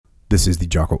This is the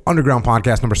Jocko Underground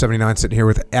Podcast, number 79, sitting here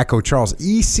with Echo Charles.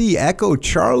 EC Echo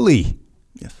Charlie.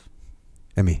 Yes.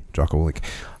 And me, Jocko Willink.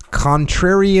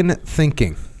 Contrarian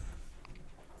thinking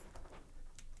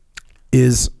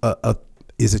is a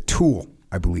tool,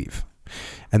 I believe.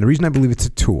 And the reason I believe it's a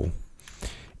tool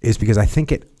is because I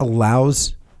think it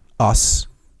allows us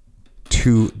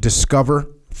to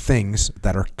discover things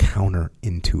that are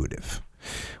counterintuitive,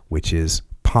 which is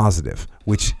positive,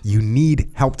 which you need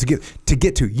help to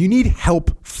get to. You need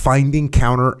help finding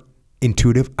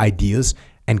counterintuitive ideas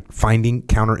and finding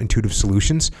counterintuitive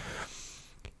solutions.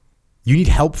 You need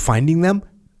help finding them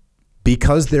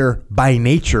because they're by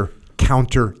nature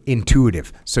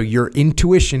counterintuitive. So your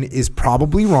intuition is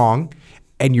probably wrong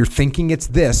and you're thinking it's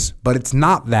this, but it's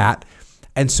not that.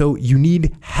 And so you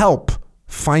need help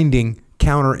finding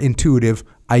counterintuitive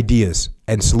ideas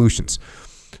and solutions.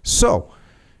 So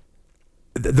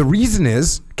the reason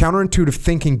is counterintuitive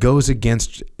thinking goes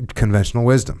against conventional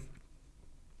wisdom.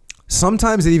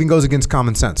 Sometimes it even goes against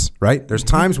common sense, right? There's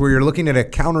times where you're looking at a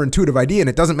counterintuitive idea and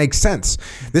it doesn't make sense.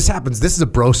 This happens. This is a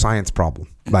bro science problem,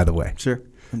 by the way. Sure.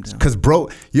 Because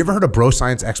you ever heard a bro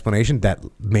science explanation that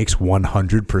makes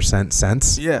 100%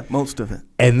 sense? Yeah, most of it.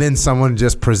 And then someone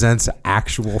just presents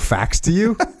actual facts to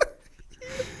you?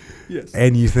 Yes.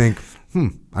 And you think,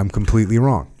 I'm completely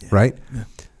wrong, right? Yeah.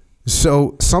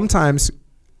 So sometimes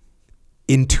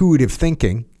intuitive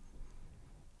thinking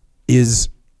is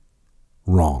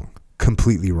wrong,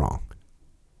 completely wrong.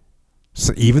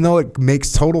 So even though it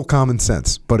makes total common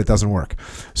sense, but it doesn't work.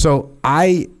 So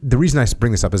the reason I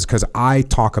bring this up is because I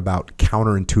talk about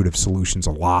counterintuitive solutions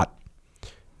a lot.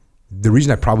 The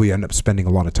reason I probably end up spending a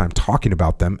lot of time talking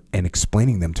about them and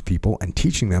explaining them to people and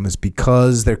teaching them is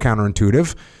because they're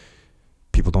counterintuitive.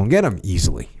 People don't get them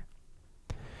easily.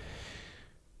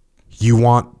 You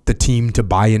want the team to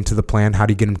buy into the plan. How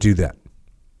do you get them to do that?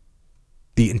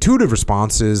 The intuitive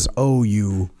response is,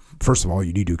 first of all,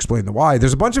 you need to explain the why.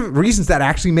 There's a bunch of reasons that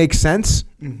actually make sense,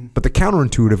 but the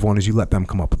counterintuitive one is you let them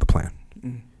come up with the plan.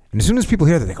 And as soon as people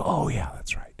hear that, they go, oh yeah,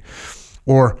 that's right.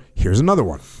 Or here's another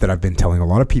one that I've been telling a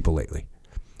lot of people lately.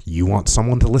 You want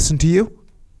someone to listen to you?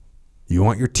 You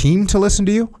want your team to listen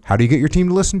to you? How do you get your team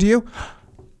to listen to you?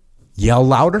 Yell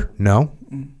louder? No.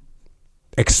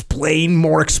 Explain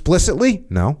more explicitly?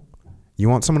 No. You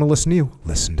want someone to listen to you?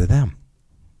 Listen to them.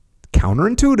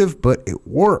 Counterintuitive, but it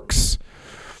works.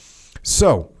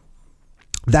 So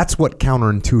that's what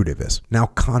counterintuitive is. Now,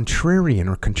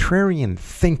 contrarian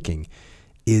thinking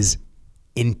is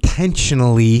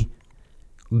intentionally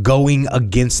going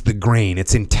against the grain.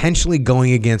 It's intentionally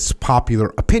going against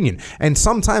popular opinion. And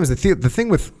sometimes the thing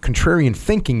with contrarian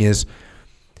thinking is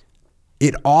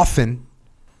it often,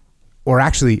 or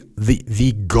actually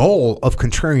the goal of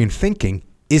contrarian thinking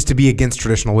is to be against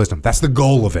traditional wisdom. That's the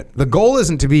goal of it. The goal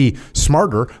isn't to be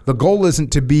smarter. The goal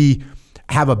isn't to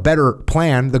have a better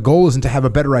plan. The goal isn't to have a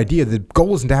better idea. The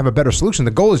goal isn't to have a better solution.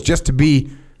 The goal is just to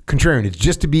be contrarian. It's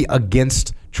just to be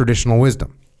against traditional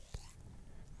wisdom.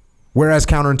 Whereas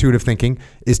counterintuitive thinking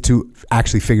is to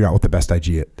actually figure out what the best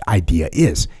idea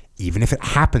is, even if it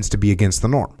happens to be against the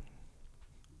norm.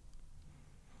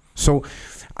 So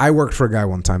I worked for a guy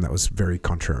one time that was very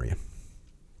contrarian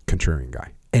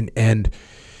guy. And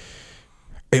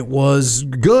it was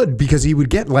good because he would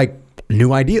get like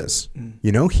new ideas.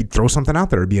 You know, he'd throw something out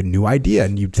there. It'd be a new idea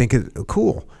and you'd think it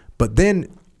cool. But then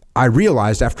I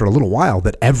realized after a little while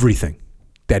that everything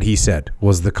that he said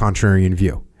was the contrarian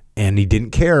view. And he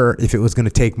didn't care if it was going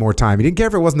to take more time. He didn't care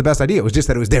if it wasn't the best idea. It was just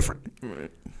that it was different.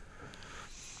 Right.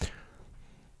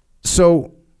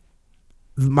 So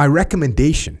my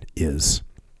recommendation is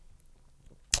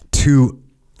to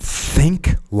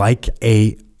think like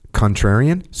a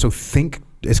contrarian. So think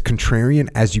as contrarian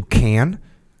as you can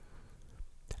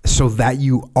so that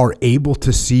you are able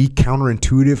to see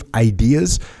counterintuitive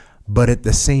ideas, but at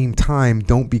the same time,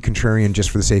 don't be contrarian just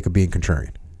for the sake of being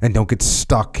contrarian. And don't get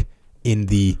stuck in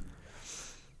the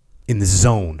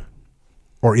zone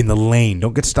or in the lane.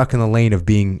 Don't get stuck in the lane of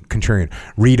being contrarian.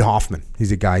 Reid Hoffman,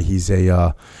 he's a guy, he's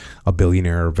a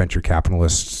billionaire venture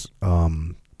capitalist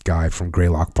guy from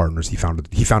Greylock Partners. He founded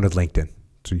LinkedIn.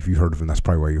 So if you've heard of him, that's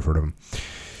probably why you've heard of him.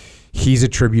 He's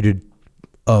attributed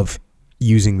of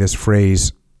using this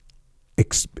phrase,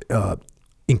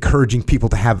 encouraging people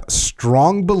to have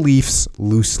strong beliefs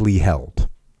loosely held.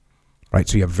 Right?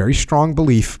 So you have very strong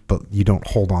belief, but you don't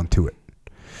hold on to it.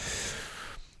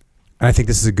 And I think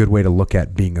this is a good way to look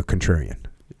at being a contrarian.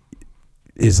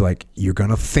 Is like you're going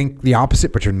to think the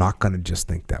opposite, but you're not going to just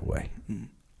think that way.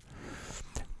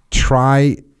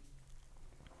 Try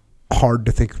hard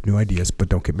to think of new ideas, but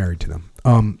don't get married to them.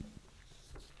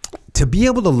 To be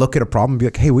able to look at a problem and be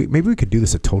like, hey, maybe we could do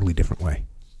this a totally different way.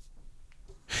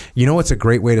 You know what's a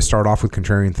great way to start off with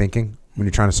contrarian thinking when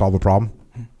you're trying to solve a problem?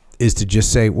 Is to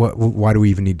just say, why do we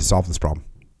even need to solve this problem?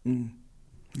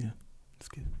 Yeah, that's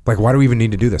good. Like, why do we even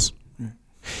need to do this? Yeah.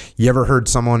 You ever heard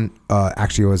someone,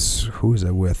 who was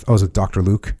it with? I was with Dr.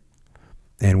 Luke,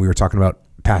 and we were talking about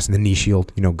passing the knee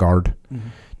shield, guard,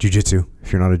 jiu-jitsu,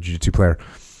 if you're not a jiu-jitsu player.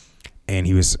 And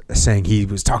he was saying, he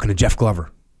was talking to Jeff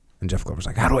Glover. And Jeff Glover's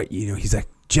like, he's like,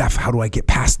 Jeff, how do I get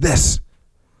past this?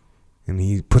 And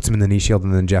he puts him in the knee shield,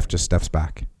 and then Jeff just steps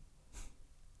back.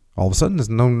 All of a sudden, there's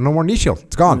no more knee shield.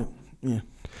 It's gone. Yeah.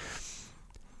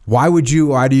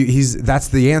 That's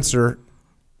the answer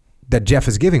that Jeff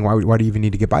is giving. Why do you even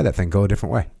need to get by that thing? Go a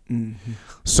different way. Mm-hmm.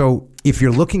 So if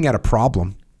you're looking at a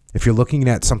problem, if you're looking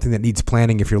at something that needs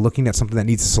planning, if you're looking at something that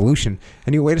needs a solution,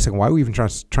 and you wait a second, why are we even trying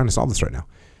to solve this right now?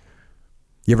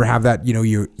 You ever have that,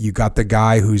 you got the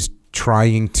guy who's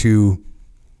trying to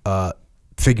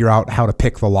figure out how to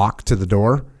pick the lock to the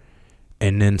door,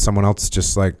 and then someone else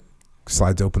just like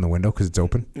slides open the window because it's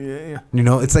open. Yeah.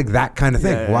 It's like that kind of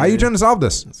thing. Yeah, Why are you trying to solve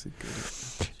this? That's a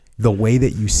good. The way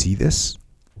that you see this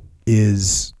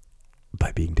is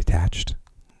by being detached,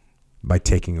 by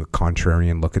taking a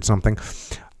contrarian look at something.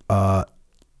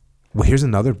 Here's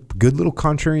another good little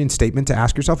contrarian statement to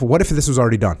ask yourself. What if this was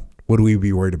already done? Would we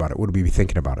be worried about it? Would we be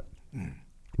thinking about it?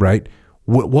 Right?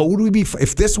 What would we be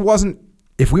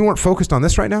if we weren't focused on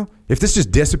this right now? If this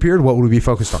just disappeared, what would we be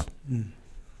focused on?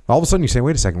 All of a sudden you say,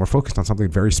 wait a second, we're focused on something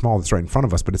very small that's right in front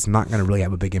of us, but it's not going to really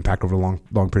have a big impact over a long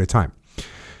period of time.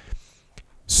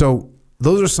 So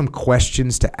those are some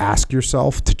questions to ask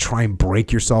yourself to try and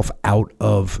break yourself out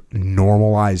of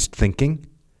normalized thinking,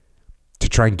 to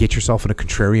try and get yourself in a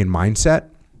contrarian mindset.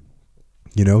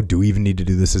 Do we even need to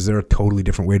do this? Is there a totally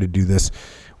different way to do this?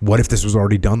 What if this was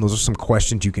already done? Those are some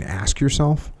questions you can ask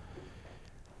yourself.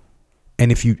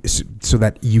 And so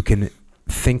that you can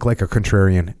think like a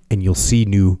contrarian and you'll see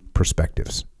new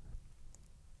perspectives.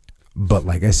 But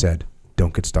like I said,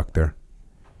 don't get stuck there.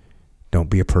 Don't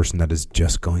be a person that is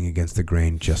just going against the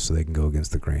grain just so they can go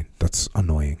against the grain. That's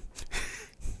annoying.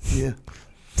 Yeah.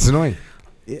 It's annoying.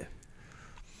 Yeah.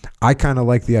 I kind of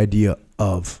like the idea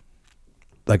of,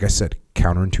 like I said,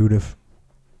 counterintuitive.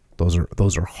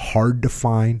 Those are hard to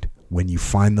find. When you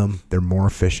find them, they're more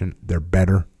efficient, they're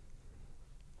better.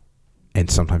 And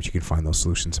sometimes you can find those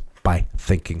solutions by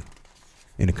thinking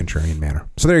in a contrarian manner.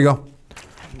 So there you go.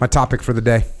 My topic for the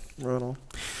day. Right on.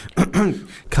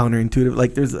 Counterintuitive.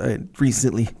 Like I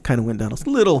recently kind of went down a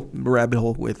little rabbit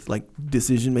hole with like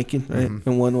decision making, right? Mm-hmm.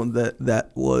 And one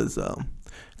that was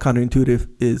counterintuitive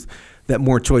is that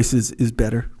more choices is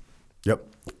better. Yep.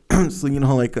 So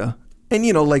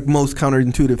like most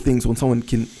counterintuitive things, when someone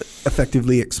can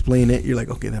effectively explain it, you're like,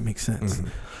 okay, that makes sense. Mm-hmm.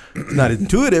 It's not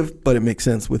intuitive, but it makes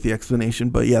sense with the explanation.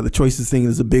 But yeah, the choices thing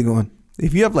is a big one.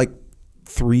 If you have like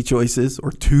 3 choices or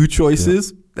 2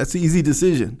 choices, that's an easy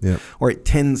decision. Yep. Or it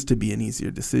tends to be an easier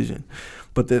decision.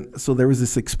 But then, so there was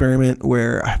this experiment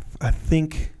where I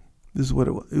think this is what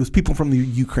it was. It was people from the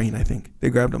Ukraine, I think. They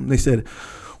grabbed them. They said,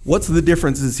 what's the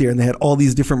differences here? And they had all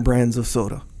these different brands of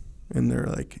soda. And they're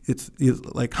like, it's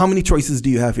like, how many choices do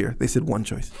you have here? They said 1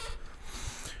 choice.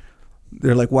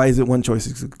 They're like, why is it 1 choice?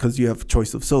 It's because you have a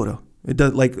choice of soda. It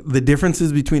does, like, the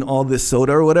differences between all this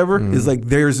soda or whatever is like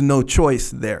there's no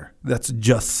choice there. That's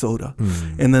just soda.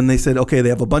 And then they said, okay, they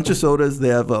have a bunch of sodas, they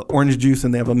have orange juice,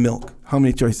 and they have a milk. How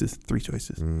many choices? 3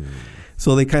 choices.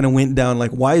 So they kind of went down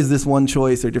like, why is this 1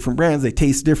 choice? They're different brands, they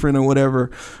taste different or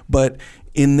whatever. But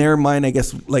in their mind, I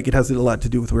guess, like, it has a lot to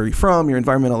do with where you're from, your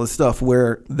environment, all this stuff,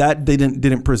 where that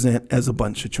didn't present as a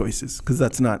bunch of choices because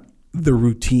that's not the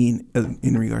routine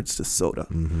in regards to soda.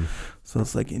 So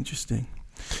it's like interesting.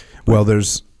 Well,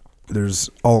 there's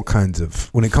all kinds of,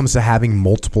 when it comes to having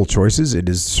multiple choices, it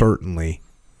is certainly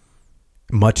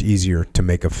much easier to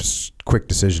make a quick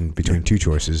decision between 2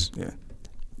 choices. Yeah.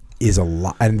 Is a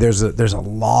lot, and there's a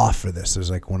law for this. There's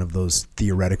like one of those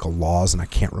theoretical laws, and I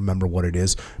can't remember what it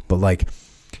is, but like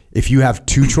if you have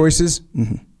 2 choices,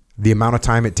 the amount of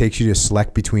time it takes you to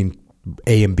select between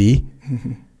A and B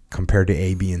compared to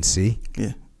A, B, and C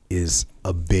is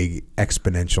a big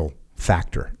exponential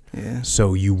factor. Yeah.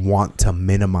 So you want to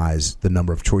minimize the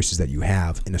number of choices that you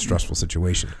have in a stressful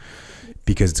situation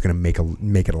because it's going to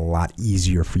make it a lot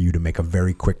easier for you to make a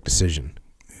very quick decision.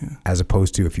 Yeah. As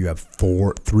opposed to if you have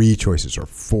 3 choices or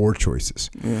 4 choices.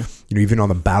 Yeah. Even on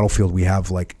the battlefield, we have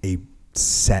like a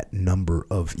set number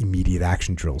of immediate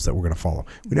action drills that we're going to follow.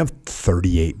 We don't have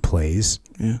 38 plays.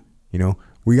 Yeah.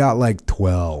 We got like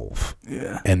 12.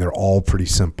 Yeah. And they're all pretty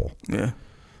simple. Yeah.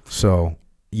 So,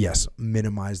 yes,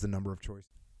 minimize the number of choices.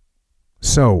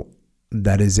 So,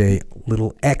 that is a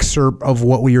little excerpt of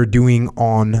what we are doing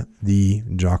on the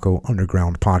Jocko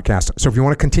Underground podcast. So if you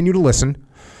want to continue to listen,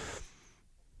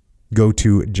 go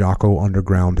to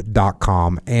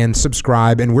jockounderground.com and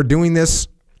subscribe. And we're doing this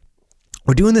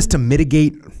to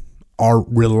mitigate our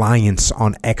reliance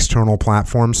on external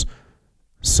platforms,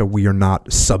 so we are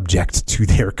not subject to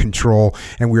their control.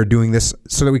 And we are doing this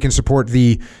so that we can support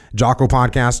the Jocko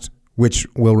podcast, which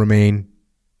will remain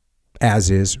as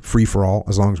is, free for all,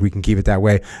 as long as we can keep it that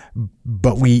way.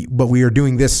 But we are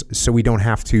doing this so we don't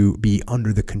have to be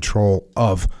under the control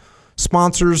of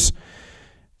sponsors.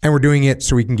 And we're doing it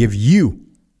so we can give you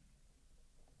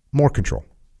more control,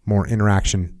 more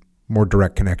interaction, more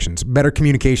direct connections, better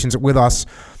communications with us.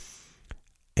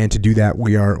 And to do that,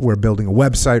 we're building a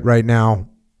website right now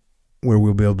where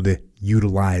we'll be able to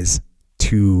utilize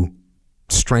to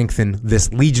strengthen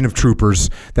this legion of troopers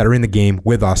that are in the game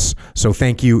with us. So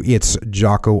thank you. It's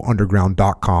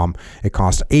jockounderground.com. It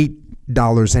costs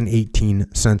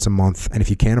 $8.18 a month. And if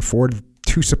you can't afford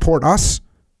to support us,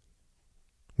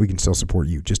 we can still support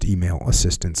you. Just email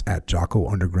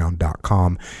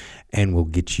assistance@jockounderground.com and we'll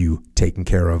get you taken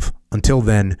care of. Until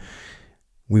then,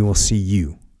 we will see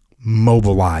you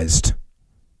mobilized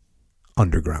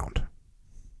underground.